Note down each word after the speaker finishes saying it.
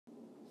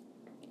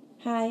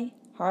Hi,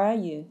 how are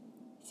you?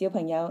 小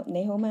朋友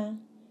你好嗎？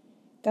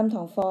今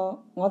堂課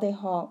我哋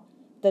學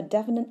the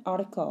definite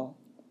article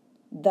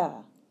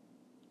the.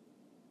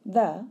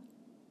 The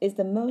is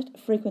the most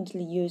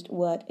frequently used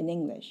word in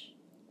English.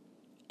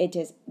 It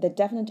is the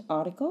definite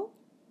article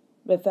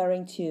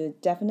referring to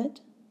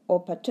definite or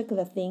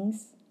particular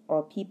things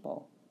or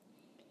people.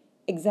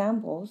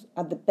 Examples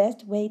are the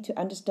best way to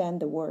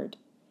understand the word.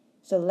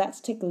 So let's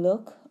take a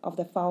look of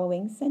the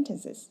following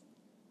sentences.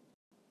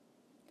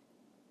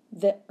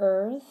 The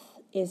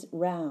earth is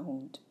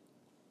round.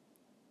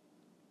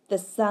 The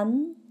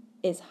sun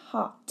is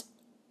hot.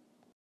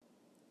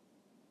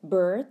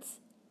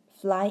 Birds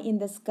fly in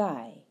the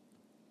sky.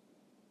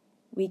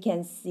 We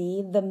can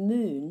see the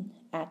moon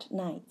at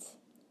night.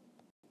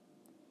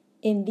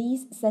 In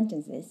these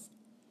sentences,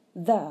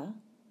 the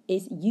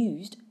is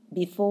used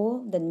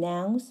before the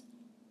nouns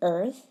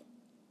earth,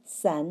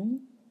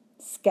 sun,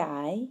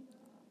 sky,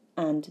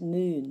 and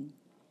moon.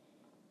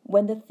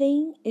 When the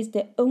thing is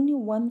the only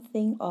one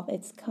thing of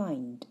its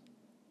kind,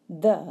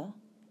 the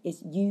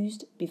is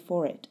used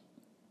before it.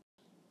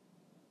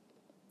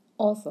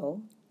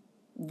 Also,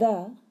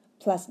 the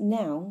plus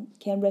noun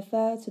can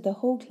refer to the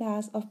whole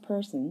class of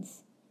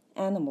persons,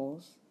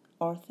 animals,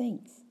 or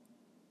things.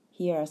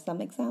 Here are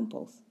some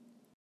examples.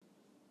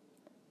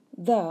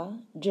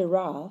 The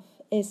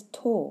giraffe is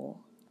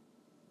tall.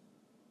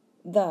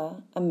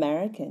 The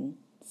American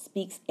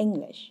speaks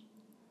English.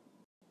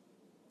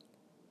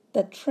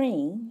 The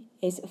train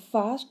is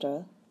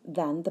faster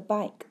than the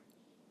bike.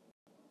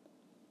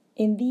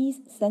 In these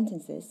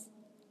sentences,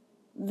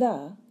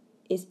 the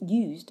is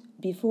used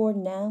before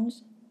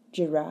nouns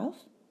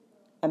giraffe,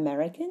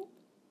 American,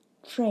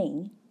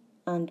 train,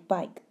 and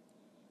bike,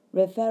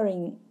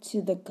 referring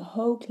to the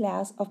whole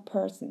class of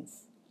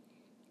persons,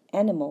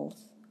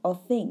 animals, or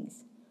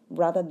things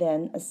rather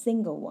than a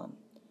single one,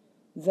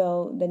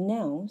 though the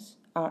nouns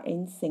are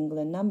in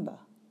singular number.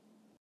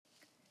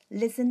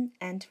 Listen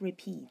and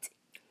repeat.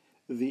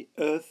 The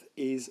earth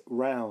is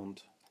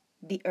round.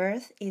 The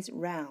earth is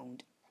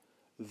round.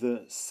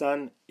 The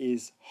sun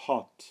is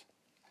hot.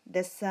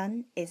 The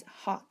sun is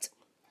hot.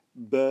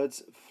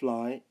 Birds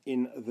fly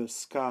in the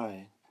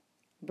sky.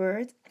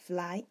 Birds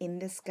fly in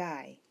the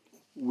sky.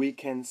 We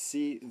can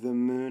see the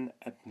moon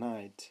at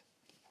night.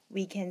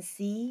 We can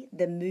see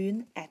the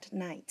moon at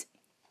night.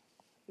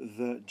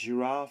 The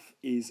giraffe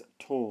is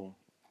tall.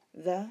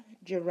 The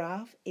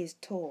giraffe is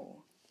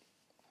tall.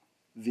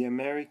 The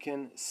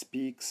American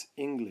speaks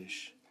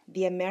English.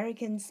 The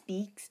American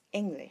speaks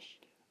English.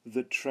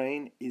 The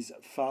train is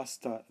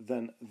faster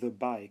than the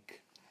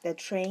bike. The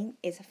train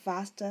is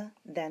faster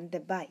than the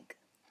bike.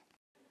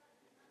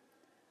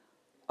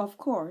 Of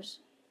course,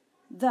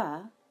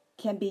 the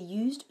can be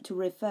used to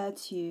refer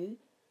to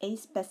a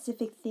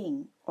specific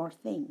thing or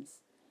things,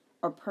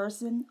 or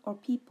person or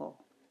people.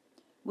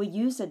 We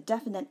use a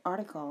definite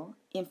article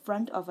in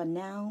front of a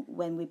noun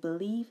when we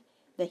believe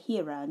the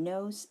hearer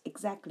knows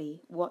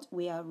exactly what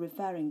we are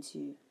referring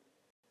to.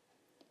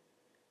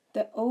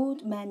 The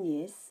old man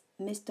is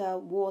Mr.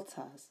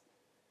 Waters.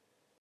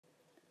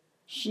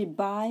 She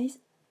buys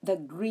the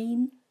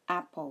green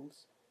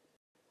apples.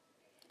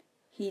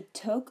 He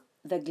took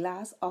the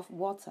glass of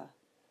water.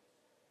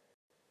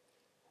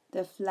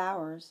 The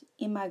flowers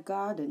in my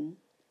garden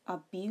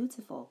are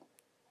beautiful.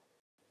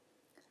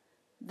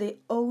 The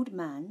old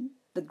man,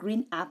 the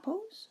green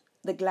apples,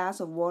 the glass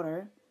of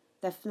water,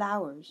 the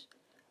flowers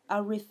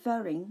are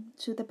referring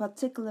to the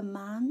particular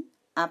man,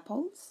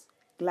 apples,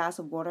 glass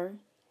of water,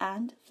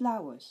 and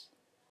flowers.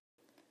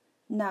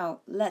 Now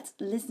let's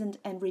listen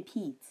and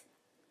repeat.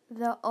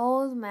 The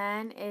old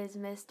man is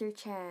Mr.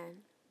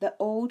 Chan. The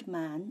old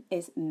man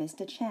is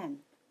Mr. Chan.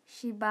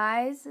 She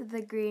buys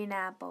the green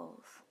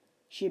apples.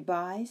 She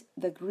buys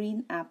the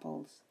green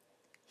apples.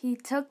 He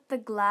took the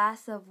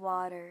glass of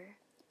water.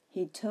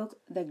 He took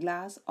the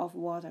glass of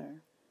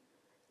water.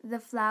 The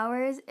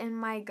flowers in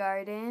my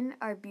garden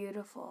are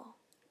beautiful.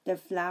 The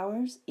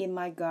flowers in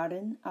my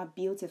garden are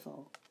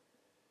beautiful.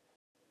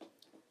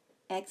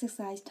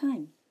 Exercise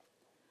time.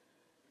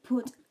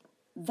 Put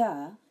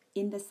the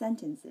in the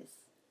sentences.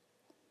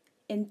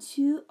 In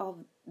 2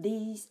 of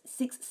these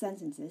 6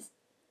 sentences,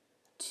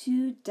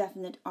 2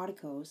 definite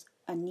articles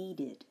are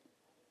needed.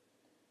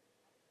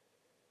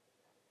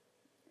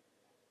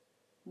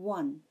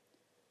 1.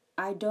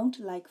 I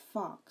don't like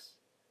fox.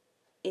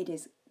 It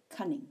is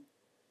cunning.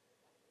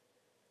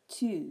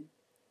 2.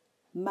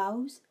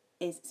 Mouse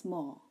is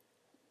small.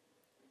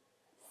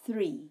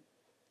 3.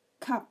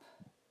 Cup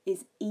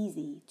is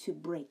easy to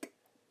break.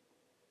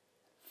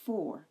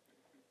 4.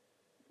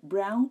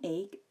 Brown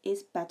egg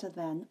is better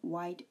than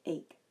white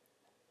egg.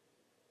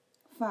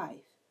 5.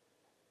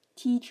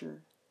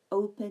 Teacher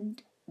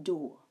opened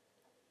door.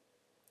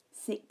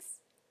 6.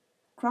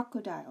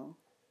 Crocodile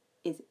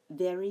is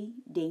very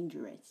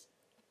dangerous.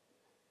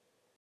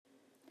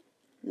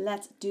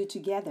 Let's do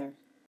together.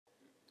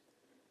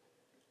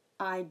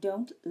 I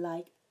don't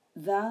like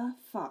the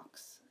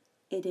fox.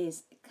 It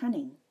is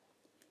cunning.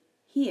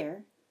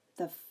 Here,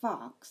 the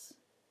fox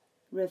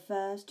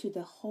refers to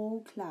the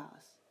whole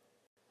class.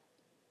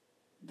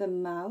 The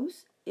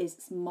mouse is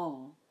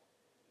small.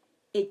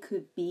 It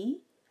could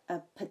be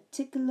a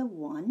particular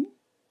one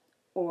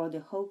or the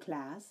whole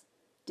class,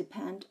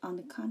 depend on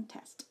the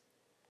context.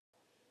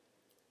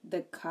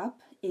 The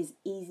cup is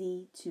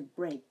easy to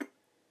break.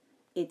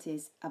 It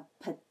is a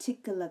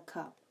particular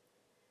cup.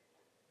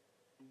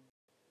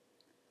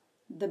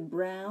 The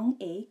brown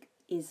egg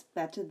is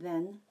better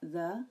than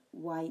the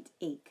white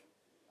egg.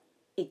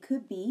 It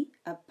could be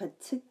a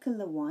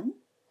particular one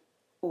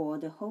or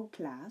the whole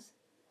class,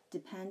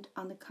 depend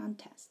on the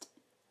context.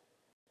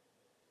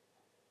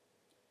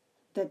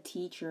 The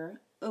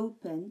teacher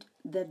opened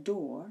the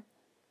door.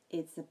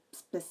 It's a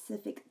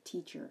specific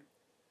teacher.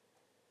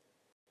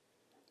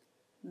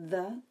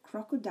 The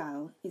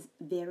crocodile is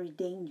very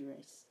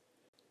dangerous.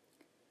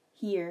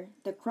 Here,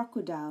 the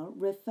crocodile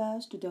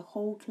refers to the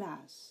whole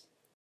class.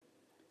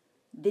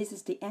 This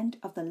is the end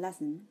of the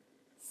lesson.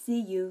 See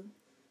you.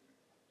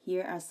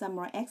 Here are some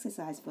more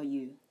exercises for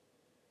you.